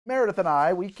Meredith and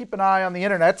I, we keep an eye on the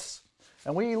internets,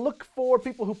 and we look for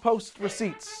people who post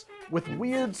receipts with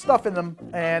weird stuff in them,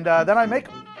 and then I make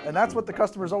them. And that's what the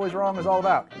Customer's Always Wrong is all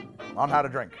about, on how to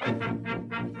drink.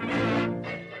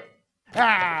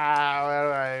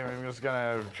 I'm just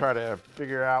gonna try to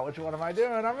figure out which one am I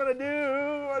doing. I'm gonna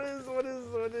do, what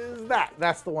is that?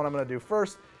 That's the one I'm gonna do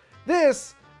first.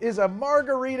 This is a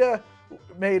margarita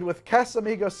made with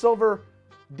Casamigos Silver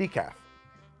Decaf.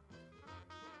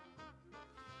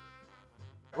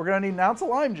 We're gonna need an ounce of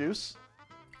lime juice.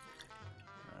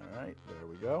 All right, there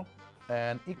we go.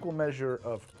 An equal measure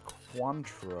of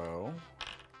Cointreau. All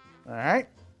right,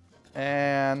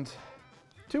 and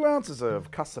 2 ounces of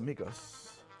Casamigos.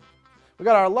 We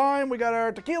got our lime, we got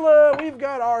our tequila, we've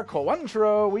got our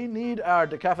Cointreau. We need our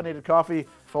decaffeinated coffee,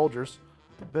 Folgers.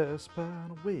 The best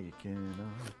part of waking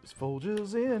up is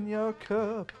Folgers in your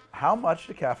cup. How much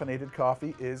decaffeinated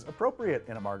coffee is appropriate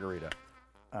in a margarita?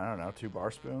 I don't know, 2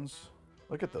 bar spoons.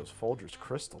 Look at those Folgers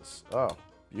crystals. Oh,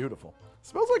 beautiful.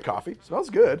 Smells like coffee. Smells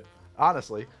good,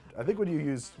 honestly. I think when you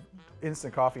use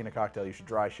instant coffee in a cocktail, you should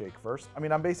dry shake first. I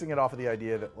mean, I'm basing it off of the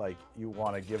idea that, like, you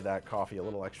want to give that coffee a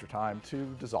little extra time to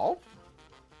dissolve.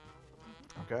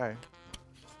 Okay.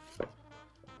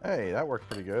 Hey, that worked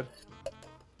pretty good.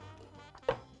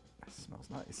 That smells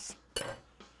nice.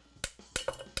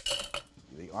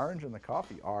 The orange and the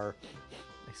coffee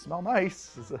they smell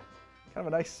nice. It's kind of a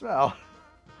nice smell.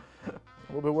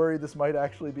 A little bit worried this might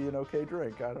actually be an okay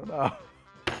drink. I don't know.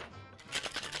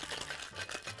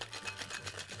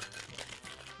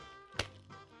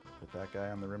 Put that guy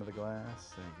on the rim of the glass.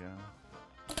 There you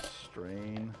go.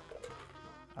 Strain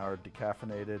our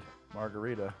decaffeinated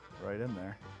margarita right in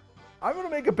there. I'm going to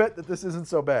make a bet that this isn't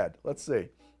so bad. Let's see.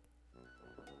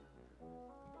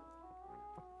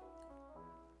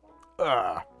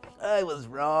 I was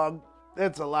wrong.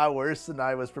 It's a lot worse than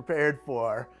I was prepared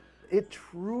for. It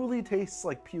truly tastes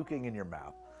like puking in your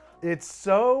mouth. It's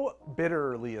so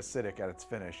bitterly acidic at its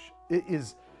finish. It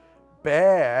is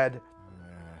bad.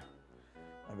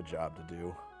 I have a job to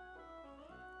do.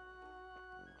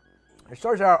 It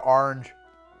starts out orange,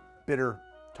 bitter,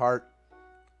 tart,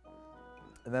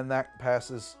 and then that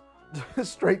passes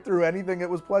straight through anything that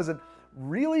was pleasant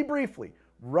really briefly.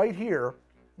 Right here,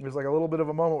 there's like a little bit of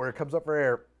a moment where it comes up for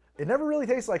air. It never really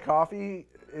tastes like coffee.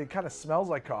 It kind of smells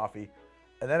like coffee.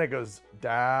 And then it goes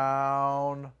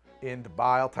down into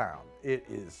Bile Town. That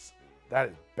is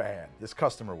bad. This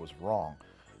customer was wrong.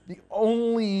 The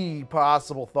only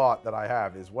possible thought that I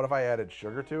have is, what if I added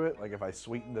sugar to it? Like if I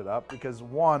sweetened it up? Because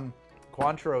one,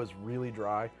 Cointreau is really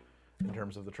dry in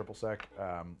terms of the triple sec.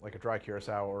 Like a dry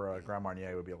Curacao or a Grand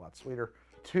Marnier would be a lot sweeter.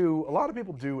 2, a lot of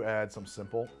people do add some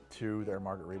simple to their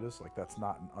margaritas. Like that's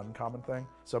not an uncommon thing.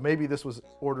 So maybe this was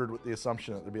ordered with the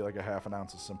assumption that there'd be like a ½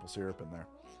 ounce of simple syrup in there.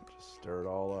 Just stir it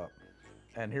all up.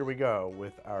 And here we go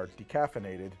with our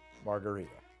decaffeinated margarita.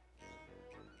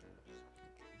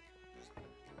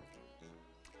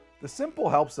 The simple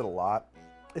helps it a lot.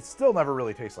 It still never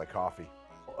really tastes like coffee.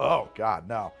 Oh God,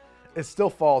 no. It still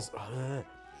falls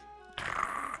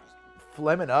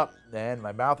phlegming up, and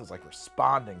my mouth is like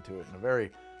responding to it in a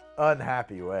very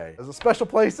unhappy way. There's a special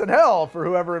place in hell for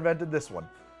whoever invented this one.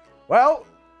 Well,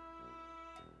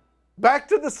 back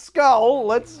to the skull.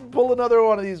 Let's pull another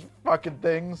one of these fucking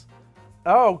things.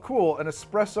 Oh, cool. An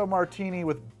espresso martini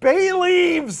with bay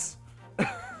leaves.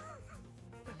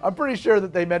 I'm pretty sure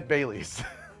that they meant Baileys.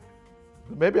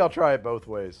 Maybe I'll try it both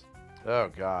ways. Oh,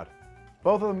 God.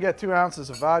 Both of them get 2 ounces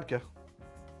of vodka.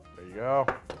 There you go.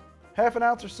 ½ an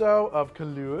ounce or so of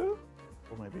Kahlua.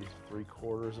 Or maybe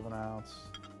 3/4 of an ounce.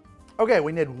 Okay,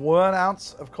 we need 1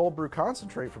 ounce of cold brew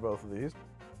concentrate for both of these.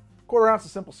 1/4 ounce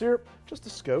of simple syrup, just a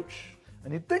scotch.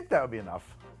 And you'd think that would be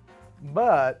enough.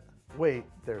 But, wait,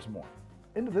 there's more.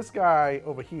 Into this guy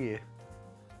over here,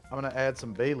 I'm gonna add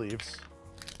some bay leaves.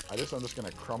 I'm just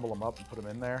gonna crumble them up and put them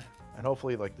in there. And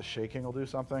hopefully like the shaking will do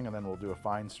something, and then we'll do a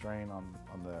fine strain on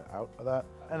the out of that.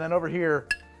 And then over here,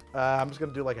 I'm just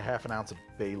gonna do like a ½ an ounce of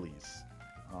Baileys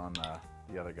on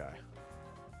the other guy,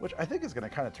 which I think is gonna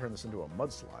kind of turn this into a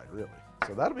mudslide, really.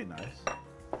 So that'll be nice.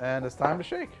 And it's time to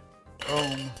shake.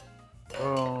 Boom,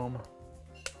 boom.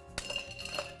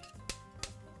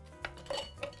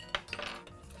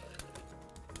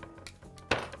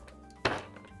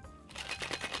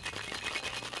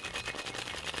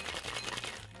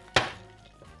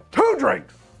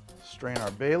 Drinks. Strain our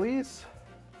bay leaves.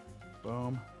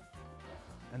 Boom.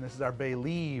 And this is our bay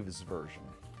leaves version.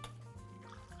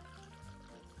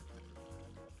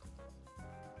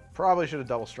 Probably should have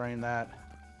double strained that.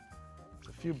 There's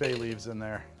a few bay leaves in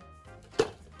there.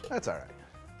 That's all right.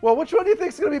 Well, which one do you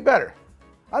think is going to be better?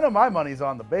 I know my money's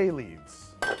on the bay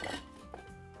leaves.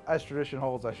 as tradition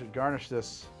holds, I should garnish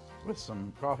this with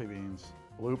some coffee beans.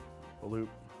 Bloop, bloop,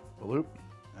 bloop.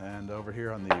 And over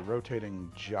here on the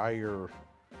rotating gyre,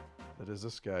 that is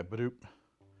this guy, badoop,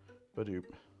 badoop.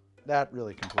 That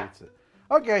really completes it.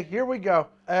 Okay, here we go.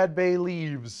 Add bay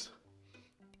leaves.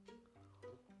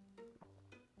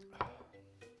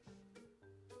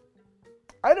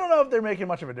 I don't know if they're making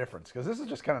much of a difference, because this is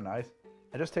just kind of nice.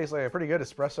 It just tastes like a pretty good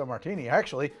espresso martini,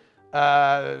 actually.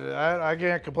 I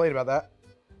can't complain about that.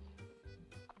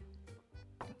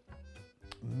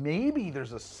 Maybe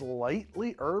there's a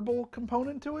slightly herbal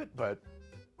component to it, but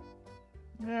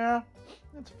yeah,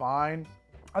 it's fine.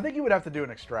 I think you would have to do an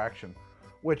extraction,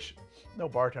 which no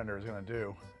bartender is going to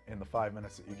do in the 5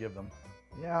 minutes that you give them.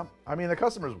 Yeah, I mean, the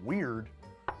customer's weird,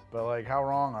 but like, how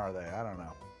wrong are they? I don't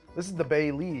know. This is the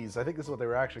bay leaves. I think this is what they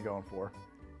were actually going for.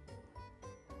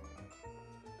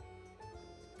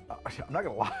 I'm not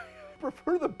going to lie. I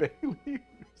prefer the bay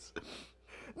leaves.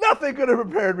 Nothing could have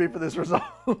prepared me for this result.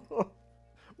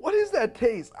 What is that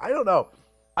taste? I don't know.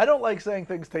 I don't like saying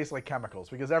things taste like chemicals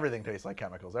because everything tastes like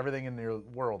chemicals. Everything in your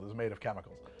world is made of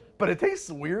chemicals. But it tastes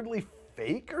weirdly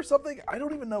fake or something. I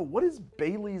don't even know. What is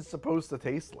Bailey's supposed to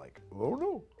taste like? Oh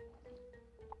no.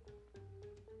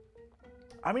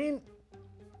 I mean,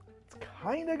 it's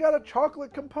kind of got a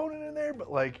chocolate component in there,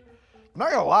 but like, I'm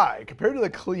not gonna lie, compared to the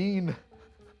clean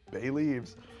bay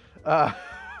leaves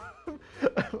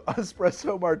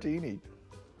espresso martini,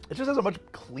 it just has a much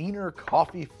cleaner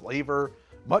coffee flavor,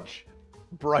 much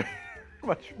brighter,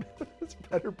 much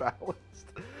better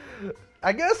balanced.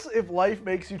 I guess if life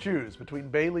makes you choose between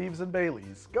bay leaves and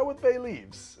Baileys, go with bay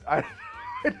leaves. I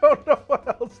don't know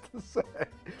what else to say.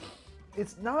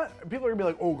 It's not, people are gonna be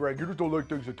like, oh Greg, you just don't like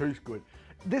things that taste good.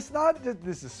 This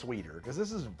is sweeter, because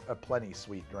this is a plenty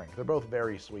sweet drink. They're both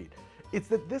very sweet. It's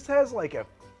that this has like a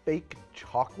fake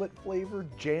chocolate flavor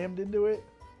jammed into it.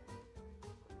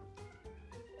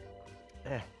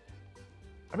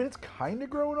 I mean, it's kind of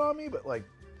growing on me, but like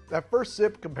that first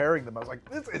sip comparing them, I was like,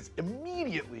 this is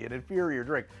immediately an inferior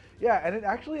drink. Yeah, and it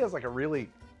actually has like a really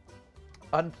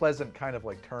unpleasant kind of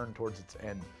like turn towards its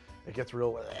end. It gets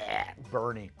real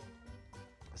burny.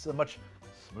 This is a much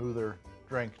smoother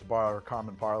drink to borrow our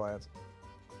common parlance.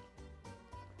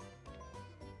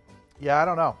 Yeah, I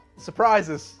don't know.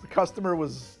 Surprises. The customer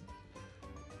was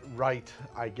right,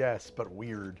 I guess, but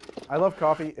weird. I love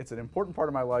coffee. It's an important part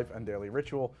of my life and daily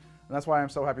ritual. And that's why I'm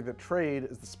so happy that Trade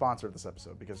is the sponsor of this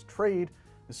episode, because Trade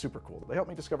is super cool. They help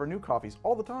me discover new coffees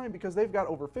all the time because they've got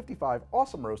over 55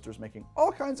 awesome roasters making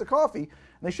all kinds of coffee, and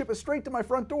they ship it straight to my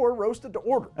front door, roasted to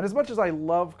order. And as much as I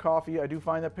love coffee, I do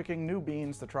find that picking new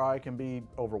beans to try can be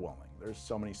overwhelming. There's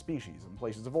so many species and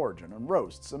places of origin and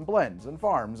roasts and blends and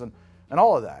farms and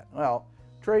all of that. Well,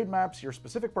 Trade maps your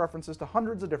specific preferences to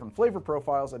hundreds of different flavor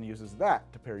profiles and uses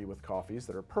that to pair you with coffees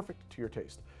that are perfect to your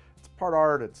taste. It's part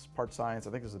art, it's part science.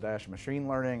 I think there's a dash of machine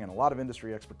learning and a lot of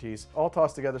industry expertise, all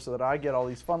tossed together so that I get all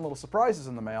these fun little surprises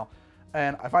in the mail.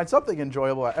 And I find something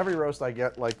enjoyable at every roast I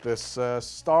get, like this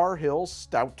Star Hill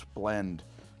Stout Blend,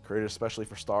 created especially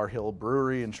for Star Hill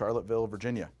Brewery in Charlottesville,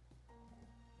 Virginia.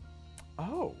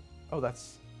 Oh,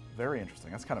 that's very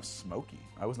interesting. That's kind of smoky.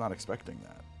 I was not expecting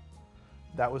that.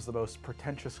 That was the most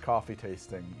pretentious coffee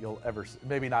tasting you'll ever see.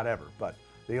 Maybe not ever, but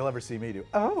that you'll ever see me do.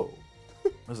 Oh.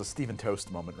 There's a Stephen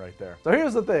Toast moment right there. So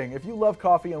here's the thing. If you love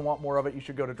coffee and want more of it, you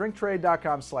should go to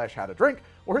drinktrade.com/howtodrink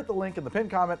or hit the link in the pinned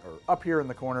comment or up here in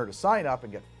the corner to sign up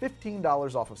and get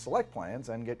 $15 off of select plans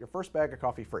and get your first bag of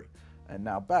coffee free. And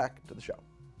now back to the show.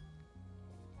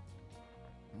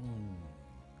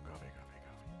 Coffee.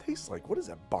 It tastes like, what is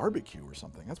that, barbecue or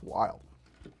something? That's wild.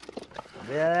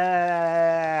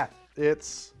 Yeah.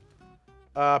 It's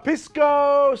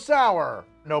Pisco Sour.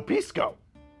 No, Pisco.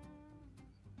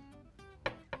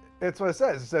 It's what it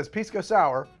says. It says Pisco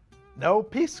Sour, no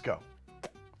Pisco.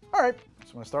 All right, so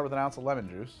I'm going to start with an ounce of lemon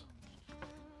juice.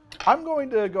 I'm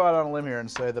going to go out on a limb here and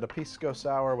say that a Pisco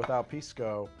Sour without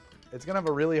Pisco, it's going to have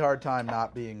a really hard time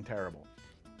not being terrible.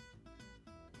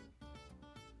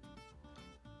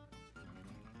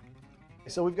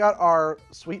 So we've got our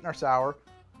sweet and our sour.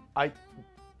 I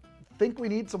think we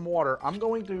need some water. I'm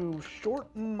going to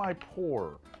shorten my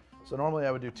pour. So normally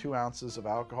I would do 2 ounces of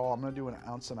alcohol. I'm going to do 1.5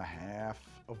 ounces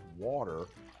of water,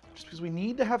 just because we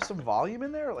need to have some volume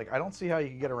in there. Like, I don't see how you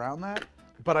can get around that.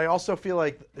 But I also feel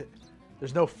like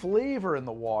there's no flavor in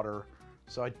the water,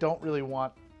 so I don't really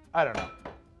want, I don't know.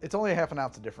 It's only 1/2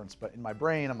 ounce of difference, but in my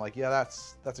brain, I'm like, yeah,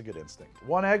 that's a good instinct.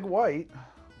 1 egg white.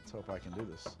 Let's hope I can do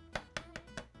this.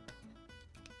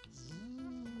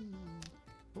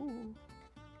 Ooh.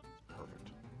 Perfect.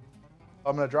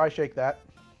 I'm going to dry shake that.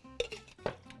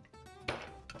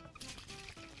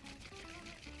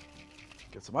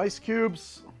 Get some ice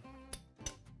cubes.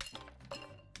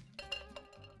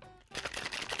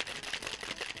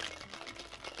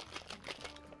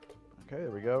 Okay,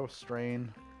 there we go.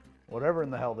 Strain whatever in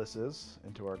the hell this is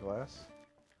into our glass.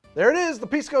 There it is, the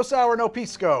Pisco Sour, no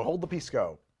Pisco. Hold the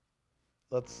Pisco.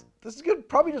 This is gonna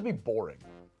probably just be boring.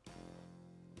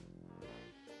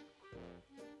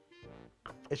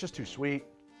 It's just too sweet.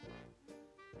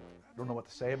 I don't know what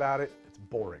to say about it. It's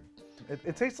boring.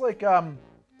 It tastes like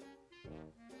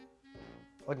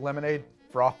lemonade,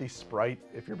 frothy Sprite,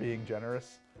 if you're being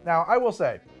generous. Now, I will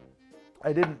say,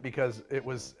 I didn't because it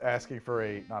was asking for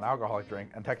a non-alcoholic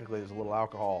drink, and technically there's a little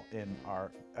alcohol in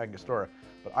our Angostura.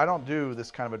 But I don't do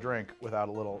this kind of a drink without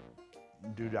a little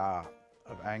doodah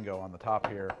of Ango on the top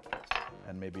here,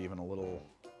 and maybe even a little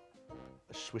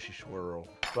swishy swirl.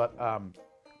 But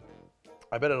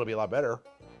I bet it'll be a lot better.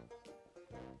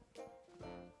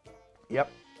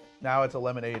 Yep, now it's a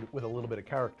lemonade with a little bit of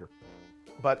character.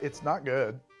 But it's not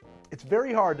good. It's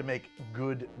very hard to make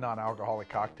good non-alcoholic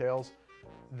cocktails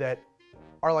that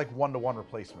are like one-to-one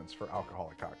replacements for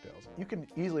alcoholic cocktails. You can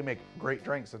easily make great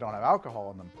drinks that don't have alcohol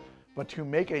in them, but to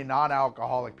make a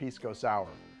non-alcoholic Pisco Sour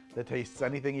that tastes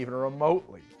anything even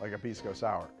remotely like a Pisco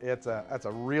Sour, that's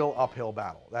a real uphill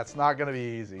battle. That's not gonna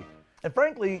be easy. And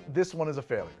frankly, this one is a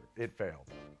failure. It failed.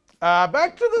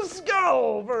 Back to the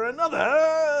skull for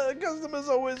another. Customer's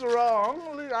always wrong.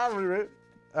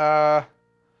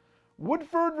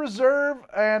 Woodford Reserve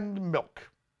and milk.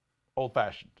 Old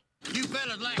Fashioned. You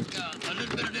fellas like a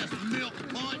little bit of this milk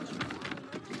punch?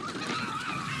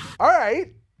 All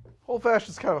right. Old Fashioned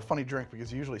is kind of a funny drink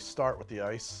because you usually start with the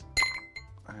ice.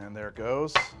 And there it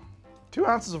goes. 2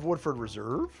 ounces of Woodford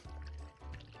Reserve.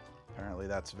 Apparently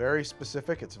that's very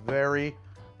specific. It's very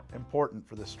important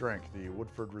for this drink, the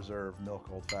Woodford Reserve Milk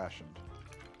Old Fashioned.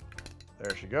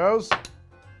 There she goes. A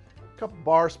couple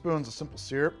bar spoons of simple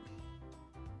syrup.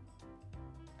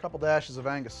 A couple dashes of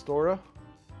Angostura.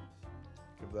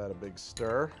 Give that a big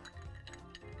stir.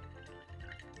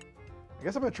 I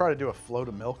guess I'm going to try to do a float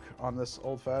of milk on this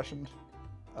Old Fashioned.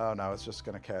 Oh no, it's just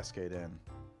going to cascade in.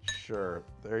 Sure,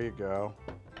 there you go.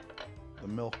 The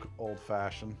milk Old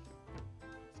Fashioned.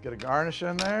 Let's get a garnish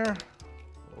in there. A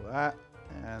little of that.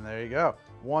 And there you go.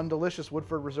 One delicious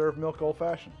Woodford Reserve Milk Old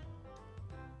Fashioned.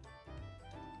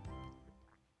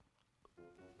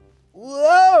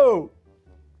 Whoa!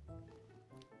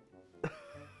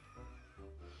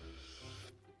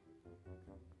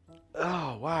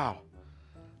 Oh, wow.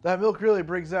 That milk really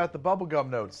brings out the bubblegum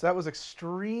notes. That was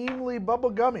extremely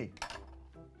bubblegummy.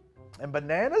 And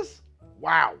bananas?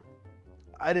 Wow.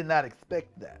 I did not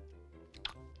expect that.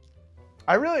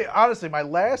 I really, honestly, my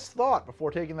last thought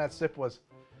before taking that sip was,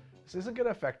 this isn't going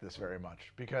to affect this very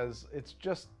much because it's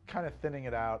just kind of thinning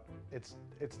it out. It's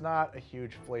not a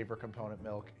huge flavor component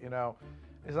milk, you know.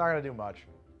 It's not going to do much.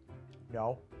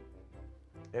 No.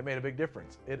 It made a big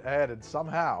difference. It added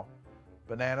somehow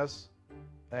bananas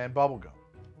and bubblegum.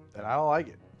 And I don't like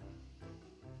it.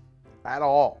 At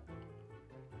all.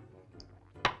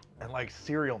 And like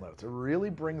cereal notes. It really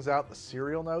brings out the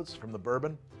cereal notes from the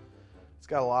bourbon. It's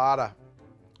got a lot of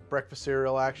breakfast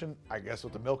cereal action. I guess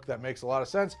with the milk that makes a lot of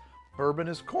sense. Bourbon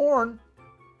is corn.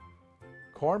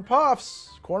 Corn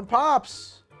puffs. Corn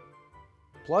pops.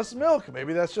 Plus milk.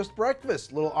 Maybe that's just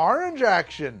breakfast. Little orange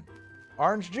action.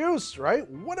 Orange juice, right?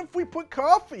 What if we put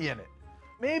coffee in it?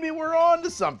 Maybe we're on to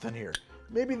something here.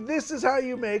 Maybe this is how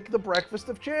you make the breakfast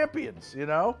of champions, you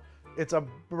know? It's a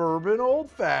bourbon Old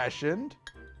Fashioned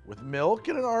with milk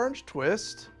and an orange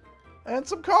twist and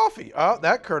some coffee. Oh,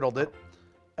 that curdled it.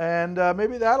 And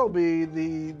maybe that'll be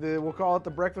we'll call it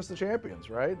the breakfast of champions,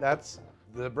 right? That's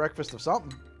the breakfast of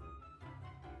something.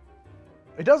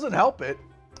 It doesn't help it.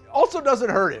 Also doesn't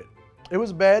hurt it. It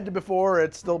was bad before,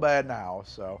 it's still bad now.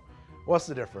 So what's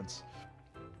the difference?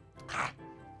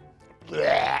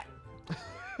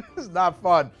 It's not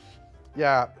fun.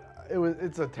 Yeah,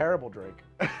 it's a terrible drink.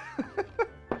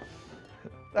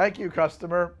 Thank you,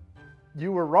 customer.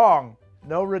 You were wrong.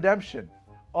 No redemption.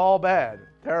 All bad.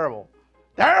 Terrible.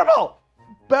 Terrible!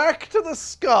 Back to the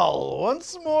skull.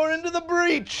 Once more into the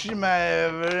breach, my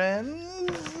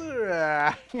friends.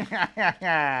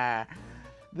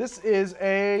 This is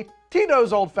a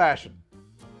Titos Old Fashioned.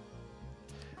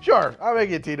 Sure, I'll make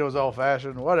it Titos Old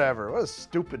Fashioned. Whatever. What a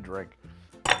stupid drink.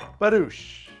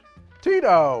 Badoosh.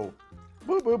 Tito.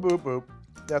 Boop, boop, boop, boop.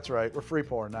 That's right. We're free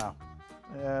pouring now.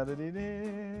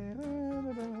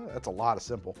 That's a lot of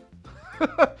simple.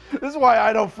 This is why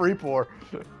I don't free pour.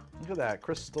 Look at that.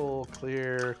 Crystal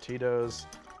clear Tito's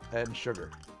and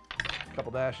sugar. A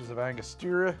couple dashes of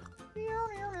Angostura.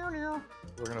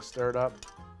 We're going to stir it up.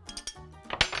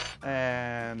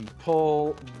 And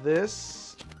pull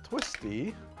this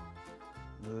twisty.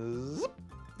 Zip.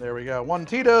 There we go. One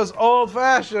Tito's Old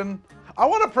Fashioned. I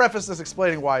want to preface this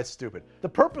explaining why it's stupid. The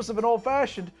purpose of an Old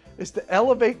Fashioned is to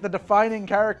elevate the defining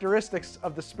characteristics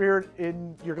of the spirit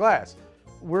in your glass.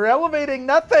 We're elevating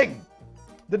nothing.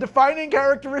 The defining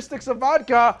characteristics of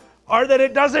vodka are that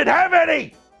it doesn't have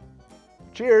any.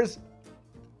 Cheers.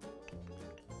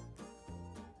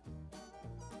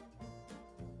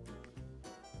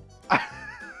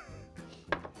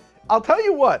 I'll tell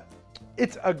you what,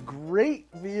 it's a great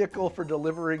vehicle for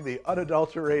delivering the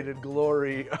unadulterated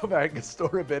glory of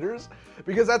Angostura bitters,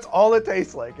 because that's all it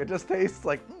tastes like. It just tastes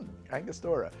like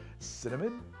Angostura.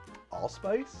 Cinnamon,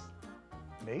 allspice,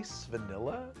 mace,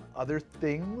 vanilla, other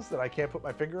things that I can't put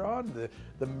my finger on,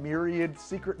 the myriad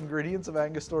secret ingredients of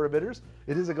Angostura bitters.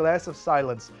 It is a glass of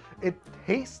silence. It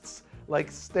tastes like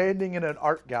standing in an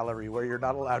art gallery where you're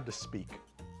not allowed to speak.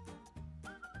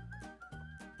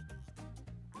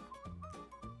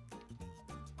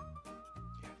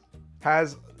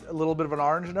 Has a little bit of an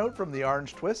orange note from the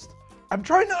orange twist. I'm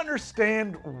trying to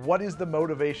understand what is the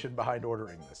motivation behind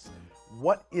ordering this.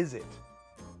 What is it?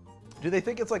 Do they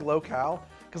think it's like low cal?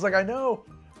 Because like I know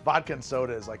vodka and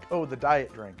soda is like, oh, the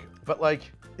diet drink. But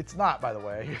like, it's not, by the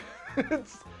way.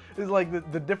 it's like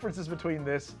the differences between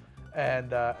this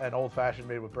and an old fashioned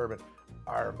made with bourbon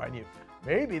are minute.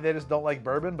 Maybe they just don't like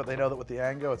bourbon, but they know that with the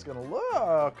Ango, it's gonna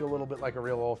look a little bit like a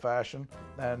real old fashioned.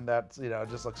 And that's, you know, it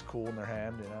just looks cool in their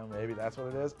hand, you know, maybe that's what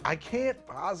it is. I can't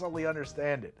possibly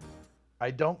understand it.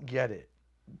 I don't get it.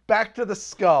 Back to the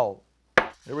skull.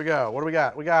 Here we go. What do we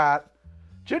got? We got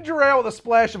ginger ale with a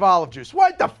splash of olive juice.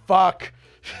 What the fuck?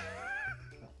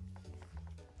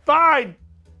 Fine.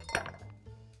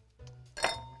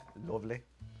 Lovely.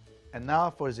 And now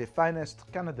for the finest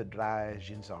Canada Dry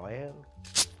ginger ale.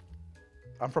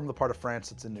 I'm from the part of France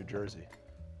that's in New Jersey.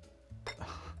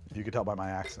 If you could tell by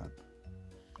my accent.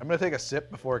 I'm gonna take a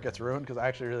sip before it gets ruined because I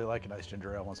actually really like a nice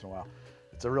ginger ale once in a while.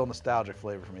 It's a real nostalgic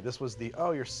flavor for me. This was the, oh,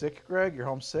 you're sick, Greg? You're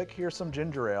homesick? Here's some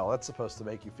ginger ale. That's supposed to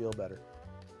make you feel better.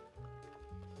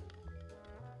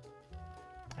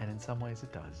 And in some ways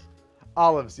it does.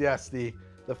 Olives, yes, the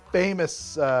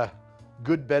famous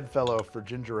good bedfellow for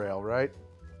ginger ale, right?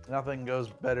 Nothing goes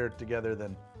better together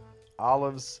than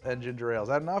olives and ginger ale. Is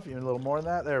that enough? Even a little more than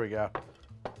that? There we go.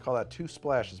 Call that 2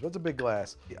 splashes. What's a big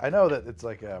glass? I know that it's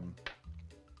like,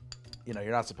 you know,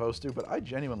 you're not supposed to, but I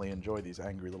genuinely enjoy these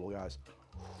angry little guys.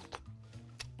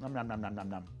 Nom, nom, nom, nom, nom,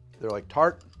 nom. They're like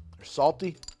tart. They're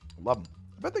salty. I love them.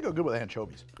 I bet they go good with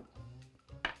anchovies.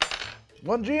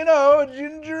 1 Gino,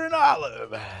 ginger and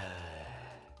olive.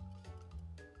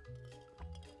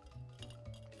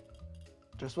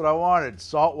 Just what I wanted.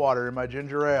 Salt water in my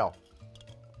ginger ale.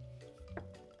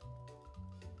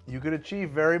 You could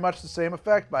achieve very much the same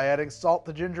effect by adding salt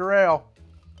to ginger ale.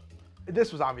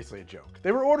 This was obviously a joke.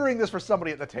 They were ordering this for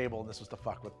somebody at the table, and this was to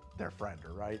fuck with their friend,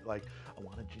 right? Like, I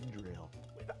want a ginger ale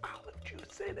with olive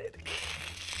juice in it.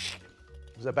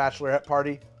 It was a bachelorette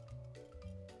party.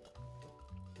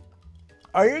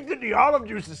 I think that the olive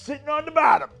juice is sitting on the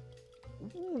bottom.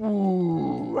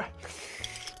 Ooh.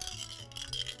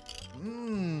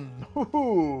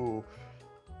 Ooh.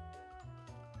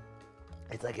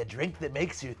 It's like a drink that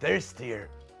makes you thirstier.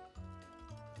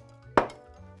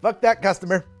 Fuck that,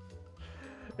 customer.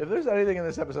 If there's anything in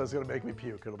this episode that's gonna make me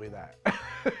puke, it'll be that.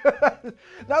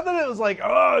 Not that it was like,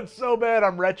 oh, it's so bad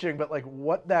I'm retching, but like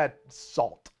what that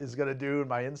salt is gonna do in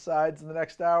my insides in the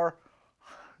next hour.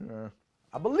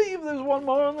 I believe there's one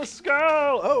more on the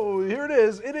skull. Oh, here it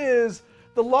is. It is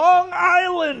the Long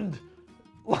Island.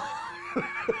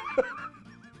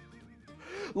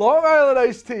 Long Island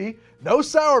iced tea, no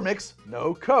sour mix,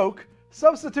 no Coke,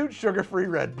 substitute sugar-free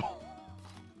Red Bull.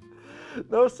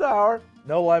 No sour,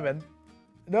 no lemon,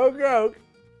 no Coke,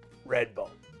 Red Bull,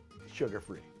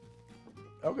 sugar-free.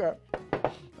 Okay.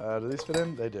 Do these fit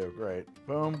in? They do. Great.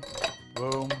 Boom,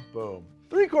 boom, boom.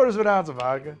 3/4 of an ounce of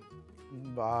vodka.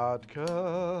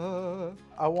 Vodka.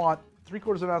 I want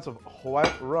 3/4 of an ounce of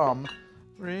white rum.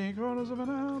 3/4 of an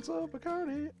ounce of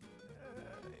Bacardi.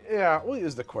 Yeah, we'll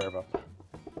use the Cuervo.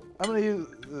 I'm gonna use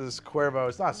this Cuervo.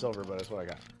 It's not silver, but it's what I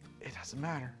got. It doesn't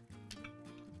matter.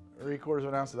 3/4 of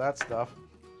an ounce of that stuff.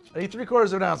 I need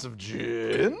 3/4 of an ounce of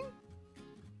gin.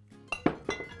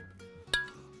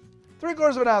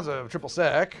 3/4 of an ounce of triple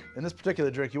sec. In this particular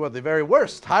drink, you want the very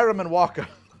worst Hiram and Walker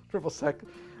triple sec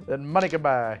that money can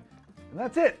buy. And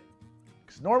that's it.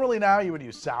 Because normally now you would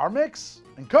use sour mix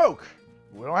and Coke.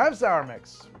 We don't have sour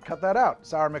mix. We cut that out.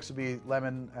 Sour mix would be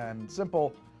lemon and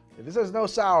simple. If it says no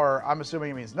sour, I'm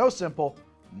assuming it means no simple,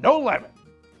 no lemon.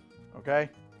 Okay?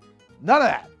 None of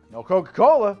that. No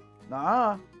Coca-Cola.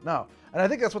 Nuh-uh. No. And I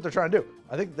think that's what they're trying to do.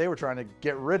 I think they were trying to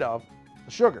get rid of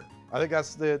the sugar. I think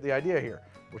that's the idea here,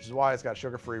 which is why it's got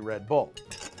sugar-free Red Bull.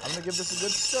 I'm going to give this a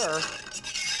good stir.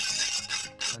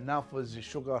 And now for the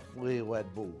sugar-free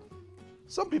Red Bull.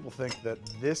 Some people think that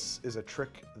this is a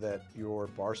trick that your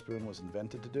bar spoon was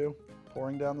invented to do,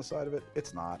 pouring down the side of it.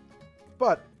 It's not.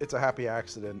 But it's a happy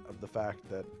accident of the fact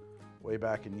that way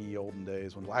back in the olden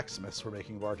days when blacksmiths were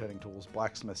making bartending tools,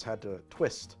 blacksmiths had to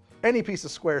twist any piece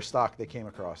of square stock they came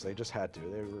across. They just had to.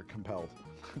 They were compelled.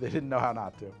 They didn't know how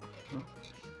not to.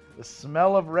 The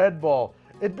smell of Red Bull.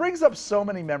 It brings up so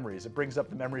many memories. It brings up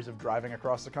the memories of driving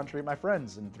across the country with my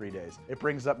friends in 3 days. It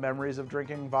brings up memories of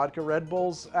drinking vodka Red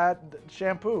Bulls at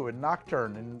Shampoo and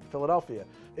Nocturne in Philadelphia.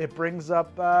 It brings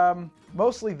up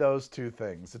mostly those two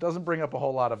things. It doesn't bring up a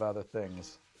whole lot of other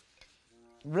things.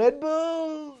 Red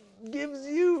Bull gives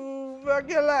you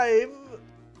vodka life.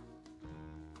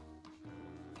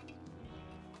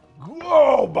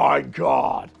 Oh my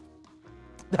God.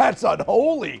 That's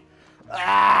unholy.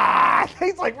 Ah, it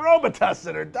tastes like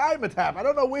Robitussin or Dimetap. I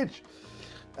don't know which.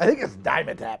 I think it's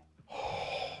Dimetap.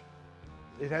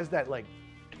 It has that, like,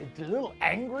 it's a little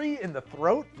angry in the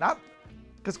throat. Not,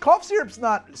 because cough syrup's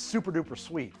not super duper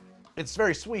sweet. It's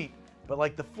very sweet, but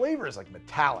like the flavor is like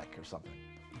metallic or something.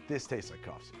 This tastes like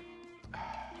cough syrup.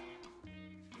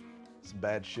 Some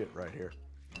bad shit right here.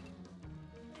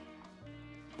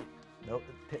 Nope.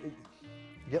 You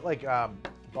get like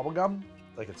bubble gum.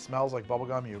 Like it smells like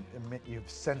bubblegum. You have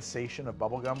sensation of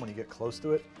bubblegum when you get close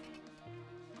to it.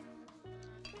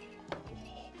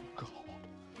 Oh, God.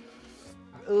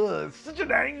 Ugh, it's such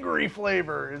an angry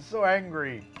flavor. It's so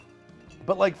angry.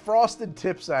 But like Frosted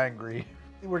Tips angry.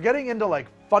 We're getting into like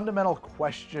fundamental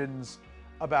questions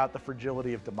about the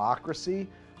fragility of democracy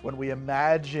when we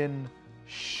imagine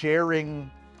sharing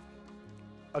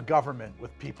a government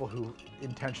with people who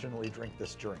intentionally drink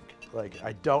this drink. Like,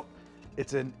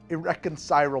 it's an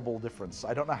irreconcilable difference.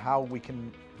 I don't know how we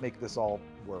can make this all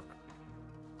work.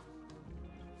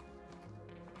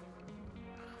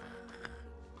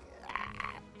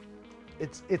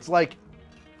 It's like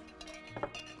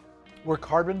we're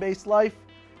carbon-based life,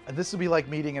 and this would be like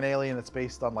meeting an alien that's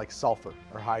based on like sulfur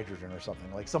or hydrogen or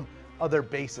something, like some other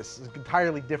basis, an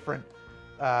entirely different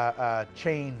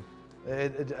chain.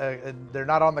 They're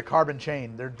not on the carbon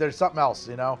chain. There's something else,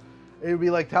 you know? It would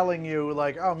be like telling you,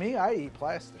 like, oh, me, I eat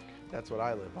plastic. That's what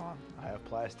I live on. I have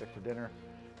plastic for dinner,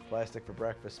 plastic for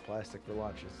breakfast, plastic for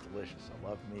lunch. It's delicious. I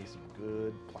love me some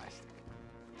good plastic.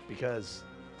 Because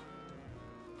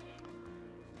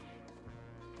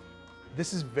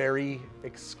this is very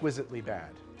exquisitely bad.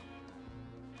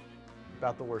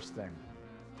 About the worst thing.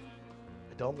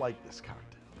 I don't like this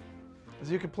cocktail. As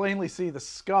you can plainly see, the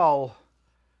skull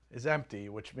is empty,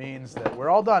 which means that we're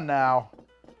all done now.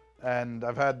 And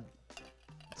I've had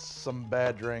some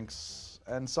bad drinks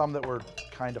and some that were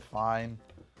kind of fine,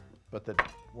 but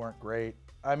that weren't great.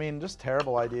 I mean, just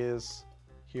terrible ideas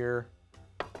here,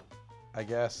 I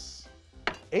guess.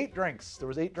 8 drinks. There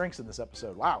was 8 drinks in this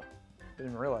episode. Wow.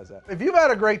 Didn't even realize that. If you've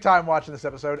had a great time watching this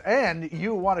episode and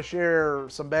you want to share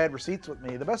some bad receipts with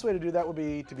me, the best way to do that would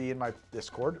be to be in my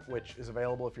Discord, which is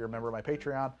available if you're a member of my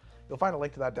Patreon. You'll find a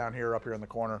link to that down here, up here in the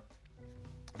corner.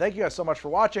 Thank you guys so much for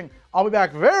watching. I'll be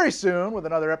back very soon with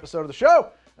another episode of the show.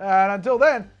 And until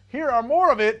then, here are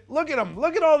more of it. Look at them.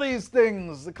 Look at all these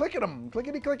things. Click at them.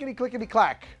 Clickety, clickety, clickety,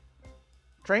 clack.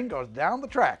 Train goes down the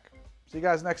track. See you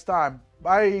guys next time.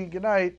 Bye. Good night.